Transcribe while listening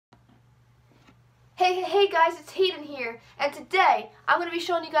Hey guys, it's Hayden here, and today I'm going to be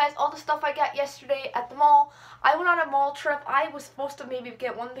showing you guys all the stuff I got yesterday at the mall. I went on a mall trip. I was supposed to maybe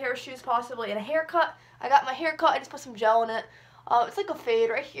get one pair of shoes possibly and a haircut. I got my haircut. I just put some gel in it. It's like a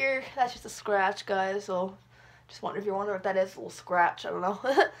fade right here. That's just a scratch, guys, so just wonder if you're wondering what that is. A little scratch, I don't know.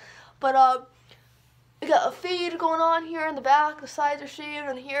 But I got a fade going on here in the back. The sides are shaved,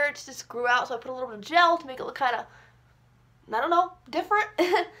 and here it just grew out, so I put a little bit of gel to make it look kind of, I don't know, different.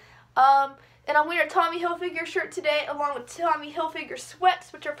 And I'm wearing a Tommy Hilfiger shirt today, along with Tommy Hilfiger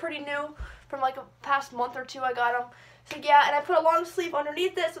sweats, which are pretty new from like a past month or two. I got them. So yeah, and I put a long sleeve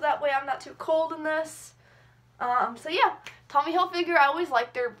underneath it, so that way I'm not too cold in this. So yeah, Tommy Hilfiger. I always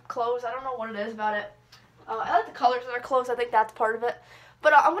like their clothes. I don't know what it is about it. I like the colors of their clothes. I think that's part of it.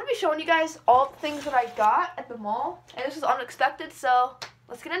 But I'm going to be showing you guys all the things that I got at the mall, and this was unexpected. So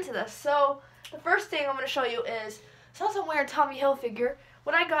let's get into this. So the first thing I'm going to show you is, since I'm wearing Tommy Hilfiger,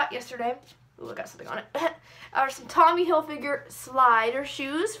 what I got yesterday. Ooh, I got something on it. Are some Tommy Hilfiger slider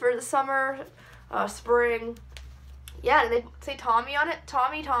shoes for the summer, spring. Yeah, and they say Tommy on it.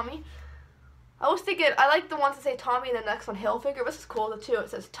 Tommy. I was thinking, I like the ones that say Tommy and the next one Hilfiger. This is cool too. It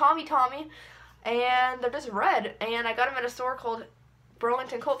says Tommy, and they're just red. And I got them at a store called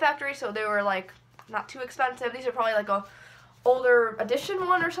Burlington Coat Factory, so they were like not too expensive. These are probably like a older edition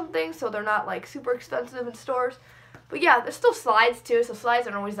one or something, so they're not like super expensive in stores. But yeah, there's still slides too, so slides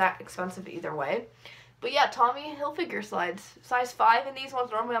aren't always that expensive either way. But yeah, Tommy Hilfiger slides. Size 5 in these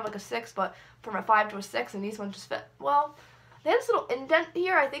ones. Normally I'm like a 6, but from a 5 to a 6, and these ones just fit well. They have this little indent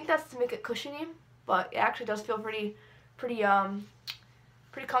here. I think that's to make it cushiony, but it actually does feel pretty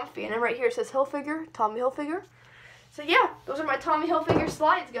comfy. And then right here it says Hilfiger, Tommy Hilfiger. So yeah, those are my Tommy Hilfiger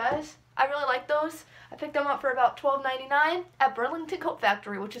slides, guys. I really like those. I picked them up for about $12.99 at Burlington Coat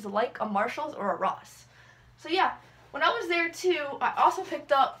Factory, which is like a Marshall's or a Ross. So yeah. When I was there too, I also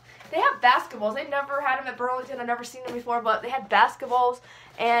picked up, they have basketballs. They've never had them at Burlington. I've never seen them before, but they had basketballs,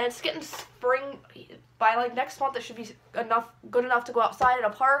 and it's getting spring. By like next month, it should be good enough to go outside in a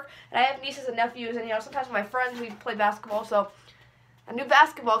park. And I have nieces and nephews, and sometimes with my friends we play basketball. So a new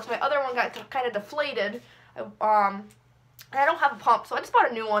basketball, because my other one got kind of deflated. And I don't have a pump, so I just bought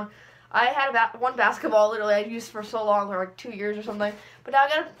a new one. I had one basketball literally I'd used for so long, for like 2 years or something. But now I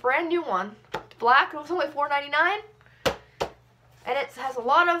got a brand new one. It's black. It was only $4.99. And it has a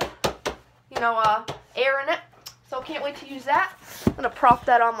lot of, air in it. So I can't wait to use that. I'm going to prop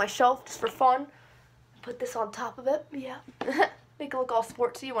that on my shelf just for fun. Put this on top of it. Yeah. Make it look all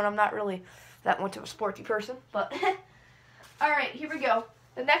sportsy when I'm not really that much of a sporty person. But, alright, here we go.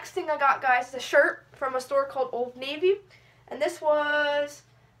 The next thing I got, guys, is a shirt from a store called Old Navy. And this was,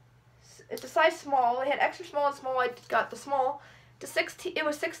 it's a size small. They had extra small and small. I got the small. It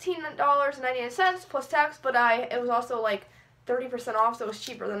was $16.99 plus tax, but it was also like 30% off, so it was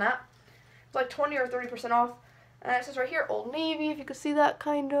cheaper than that. It was like 20 or 30% off. And it says right here, Old Navy, if you can see that,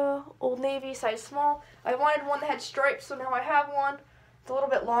 kind of. Old Navy, size small. I wanted one that had stripes, so now I have one. It's a little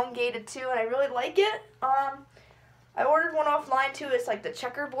bit elongated too, and I really like it. I ordered one offline too. It's like the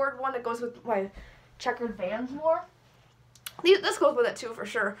checkerboard one that goes with my checkered Vans more. This goes with it too, for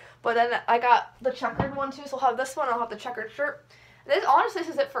sure. But then I got the checkered one too, so I'll have this one, I'll have the checkered shirt. Honestly, this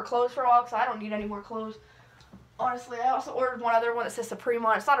is it for clothes for a while, because I don't need any more clothes. Honestly, I also ordered one other one that says Supreme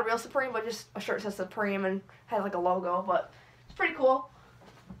on it. It's not a real Supreme, but just a shirt that says Supreme and has like a logo, but it's pretty cool.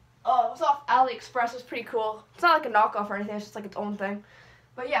 It was off AliExpress. It was pretty cool. It's not like a knockoff or anything. It's just like its own thing.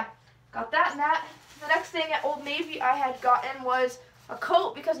 But yeah, got that and that. The next thing at Old Navy I had gotten was a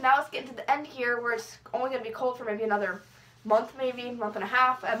coat, because now it's getting to the end here where it's only going to be cold for maybe another month, maybe month and a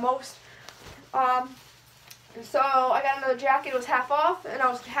half at most. And so I got another jacket. It was half off, and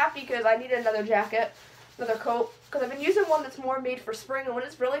I was happy because I needed another jacket. Another coat, because I've been using one that's more made for spring, and when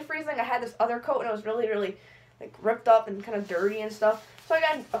it's really freezing I had this other coat and it was really like ripped up and kind of dirty and stuff, so I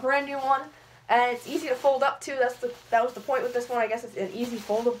got a brand new one, and it's easy to fold up too. That was the point with this one. I guess it's an easy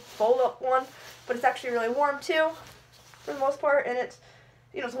fold up one, but it's actually really warm too for the most part, and it's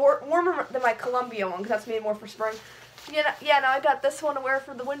it's warmer than my Columbia one, because that's made more for spring. Yeah, now I got this one to wear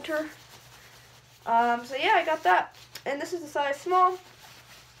for the winter. So yeah, I got that, and this is a size small.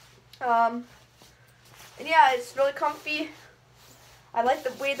 And yeah, it's really comfy. I like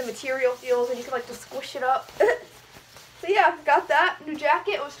the way the material feels, and you can like just squish it up. So yeah, got that new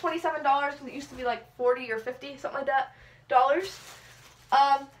jacket. It was $27 because it used to be like 40 or 50, something like that, dollars.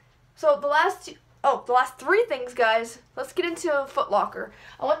 So the last 3 things, guys. Let's get into Footlocker.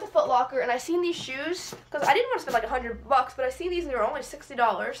 I went to Footlocker and I seen these shoes, because I didn't want to spend like $100, but I seen these and they were only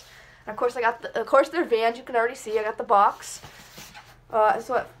 $60. And of course of course they're Vans. You can already see I got the box.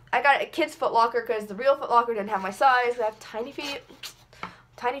 So I got a kid's Footlocker because the real Footlocker didn't have my size. I have tiny feet,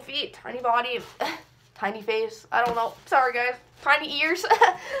 tiny body. tiny face. I don't know. Sorry, guys. Tiny ears.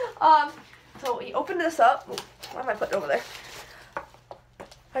 So we open this up. Why am I putting it over there?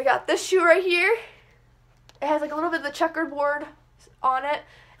 I got this shoe right here. It has like a little bit of the checkerboard on it.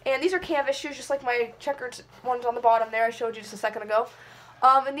 And these are canvas shoes, just like my checkered ones on the bottom there I showed you just a second ago.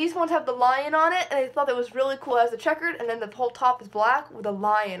 And these ones have the lion on it, and I thought that was really cool. It has the checkered, and then the whole top is black with a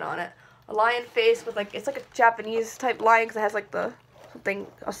lion on it. A lion face with like, it's like a Japanese type lion because it has like the something,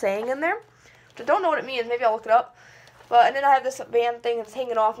 a saying in there. Which I don't know what it means. Maybe I'll look it up. But, and then I have this band thing that's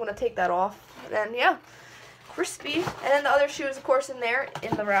hanging off. I'm going to take that off. And then, yeah, crispy. And then the other shoe is, of course, in there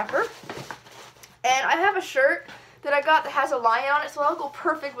in the wrapper. And I have a shirt that I got that has a lion on it, so that'll go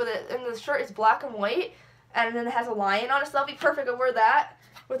perfect with it. And the shirt is black and white, and then it has a lion on it, so that'll be perfect. I wear that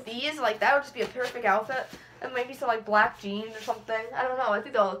with these, like that would just be a perfect outfit. And maybe some like black jeans or something. I don't know. I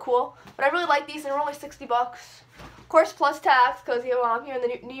think they'll look cool. But I really like these. They're only $60. Of course, plus tax, because I'm here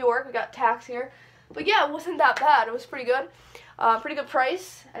in New York. We got tax here. But yeah, it wasn't that bad. It was pretty good. Pretty good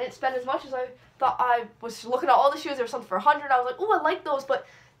price. I didn't spend as much as I thought. I was looking at all the shoes. There was something for $100. I was like, oh, I like those. But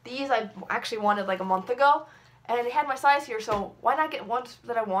these I actually wanted like a month ago. And they had my size here, so why not get ones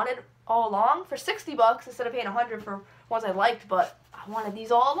that I wanted all along for $60 instead of paying $100 for ones I liked, but I wanted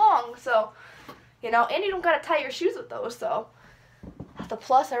these all along, so, you know, and you don't gotta tie your shoes with those, so that's the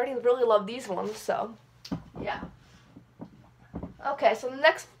plus. I already really love these ones, so, yeah. Okay, so the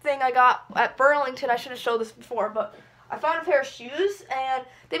next thing I got at Burlington, I should have showed this before, but I found a pair of shoes, and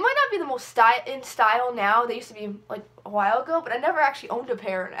they might not be the most in style now. They used to be, like, a while ago, but I never actually owned a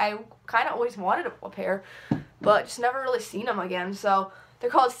pair, and I kind of always wanted a pair, but just never really seen them again. So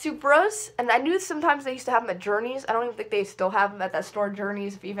they're called Supras, and I knew sometimes they used to have them at Journeys. I don't even think they still have them at that store,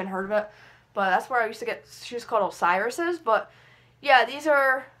 Journeys, if you even heard of it. But that's where I used to get shoes called Osiris's. But yeah, these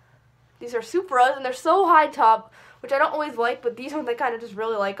are Supras, and they're so high top, which I don't always like, but these ones I kind of just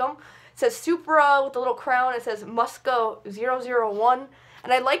really like them. It says Supra with the little crown. It says Musco 001,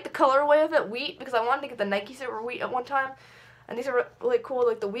 and I like the colorway of it, wheat, because I wanted to get the Nikes that were wheat at one time. And these are really cool,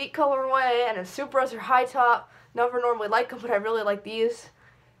 like the wheat colorway, and the Supras are high top. Never normally like them, but I really like these.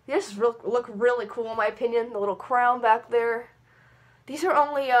 These look really cool in my opinion. The little crown back there. These are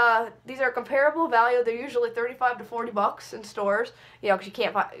only, these are comparable value. They're usually $35 to $40 in stores. You know, because you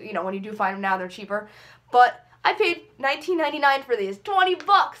can't find, you know, when you do find them now, they're cheaper. But I paid $19.99 for these. 20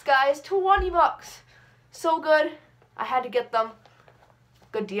 bucks, guys. 20 bucks. So good. I had to get them.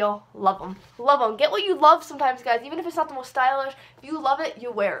 Good deal. Love them. Love them. Get what you love sometimes, guys. Even if it's not the most stylish, if you love it,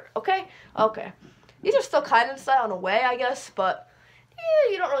 you wear it. Okay? Okay. These are still kind of in style in a way, I guess, but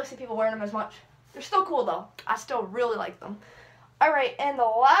yeah, you don't really see people wearing them as much. They're still cool, though. I still really like them. Alright, and the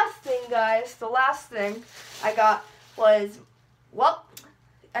last thing, guys, the last thing I got was, well,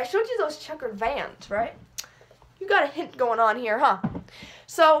 I showed you those checkered Vans, right? You got a hint going on here, huh?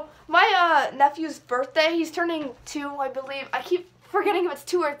 So, my nephew's birthday, he's turning 2, I believe. I keep forgetting if it's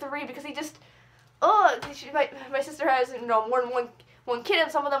 2 or 3 because he just, my sister has, you know, more than one kid,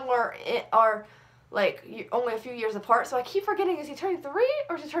 and some of them are like only a few years apart. So I keep forgetting, is he turning 3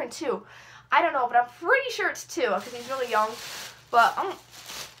 or is he turning 2? I don't know, but I'm pretty sure it's 2 because he's really young. But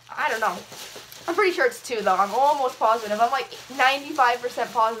I don't know. I'm pretty sure it's 2 though. I'm almost positive. I'm like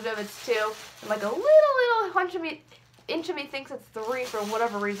 95% positive it's 2. And like a little inch of me thinks it's 3 for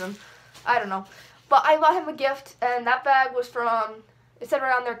whatever reason. I don't know. But I got him a gift, and that bag was from, it said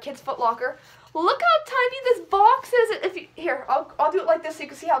right on there, Kids Footlocker. Look how tiny this box is. Here, I'll do it like this so you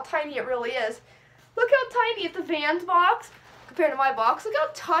can see how tiny it really is. Look how tiny it's the Vans box compared to my box. Look how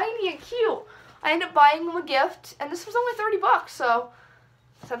tiny and cute. I ended up buying him a gift, and this was only 30 bucks. So,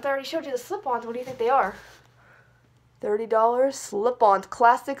 since I already showed you the slip-ons, what do you think they are? $30 slip-ons,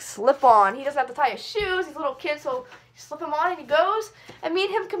 classic slip-on. He doesn't have to tie his shoes. He's a little kid, so you slip him on and he goes. And me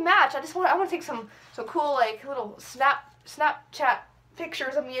and him can match. I want to take some cool like little Snapchat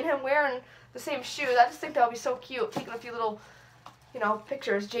pictures of me and him wearing the same shoes. I just think that would be so cute. Taking a few little, you know,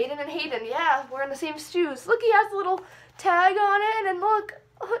 pictures. Jaden and Hayden, yeah, wearing the same shoes. Look, he has a little tag on it, and then look,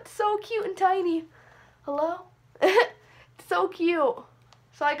 oh, it's so cute and tiny. Hello? It's so cute.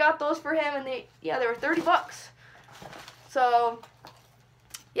 So I got those for him, and they were 30 bucks. So,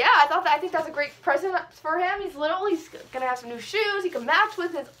 yeah, I think that's a great present for him. He's little. He's gonna have some new shoes. He can match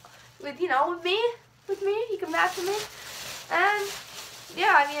with me. He can match with me. And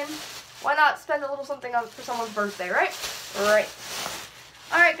yeah, I mean, why not spend a little something for someone's birthday, right? Right.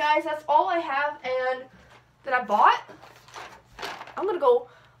 All right, guys, that's all I have and that I bought. I'm gonna go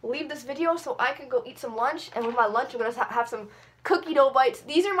leave this video so I can go eat some lunch. And with my lunch, I'm gonna have some cookie dough bites.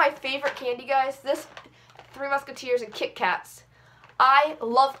 These are my favorite candy, guys. This Three Musketeers and Kit Kats. I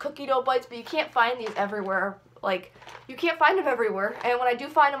love cookie dough bites, but you can't find these everywhere. Like, you can't find them everywhere. And when I do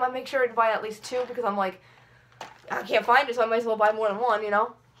find them, I make sure to buy at least 2 because I'm like, I can't find it, so I might as well buy more than 1, you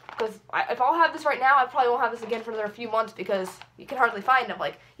know? Because if I'll have this right now, I probably won't have this again for another few months because you can hardly find them.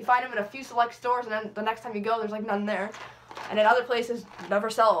 Like, you find them in a few select stores, and then the next time you go, there's, like, none there. And then other places never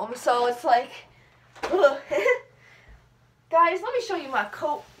sell them. So it's like, ugh. Guys, let me show you my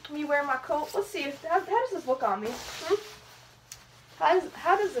coat. Me wearing my coat. Let's see. How does this look on me?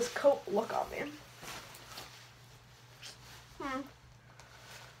 How does this coat look on me? I'm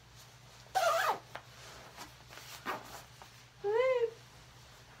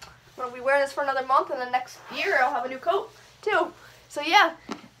going to be wearing this for another month, and then next year I'll have a new coat, too. So, yeah.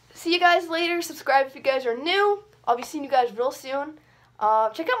 See you guys later. Subscribe if you guys are new. I'll be seeing you guys real soon.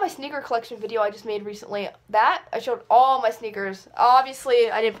 Check out my sneaker collection video I just made recently. I showed all my sneakers. Obviously,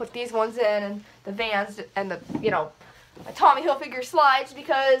 I didn't put these ones in, and the Vans, and the, you know, my Tommy Hilfiger slides,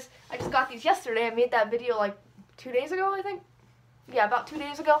 because I just got these yesterday. I made that video, like, 2 days ago, I think. Yeah, about 2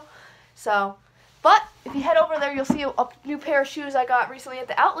 days ago. So, but if you head over there, you'll see a new pair of shoes I got recently at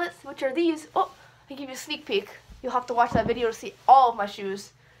the outlets, which are these. Oh, I give you a sneak peek. You'll have to watch that video to see all of my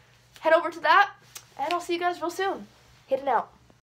shoes. Head over to that, and I'll see you guys real soon. Hit it out.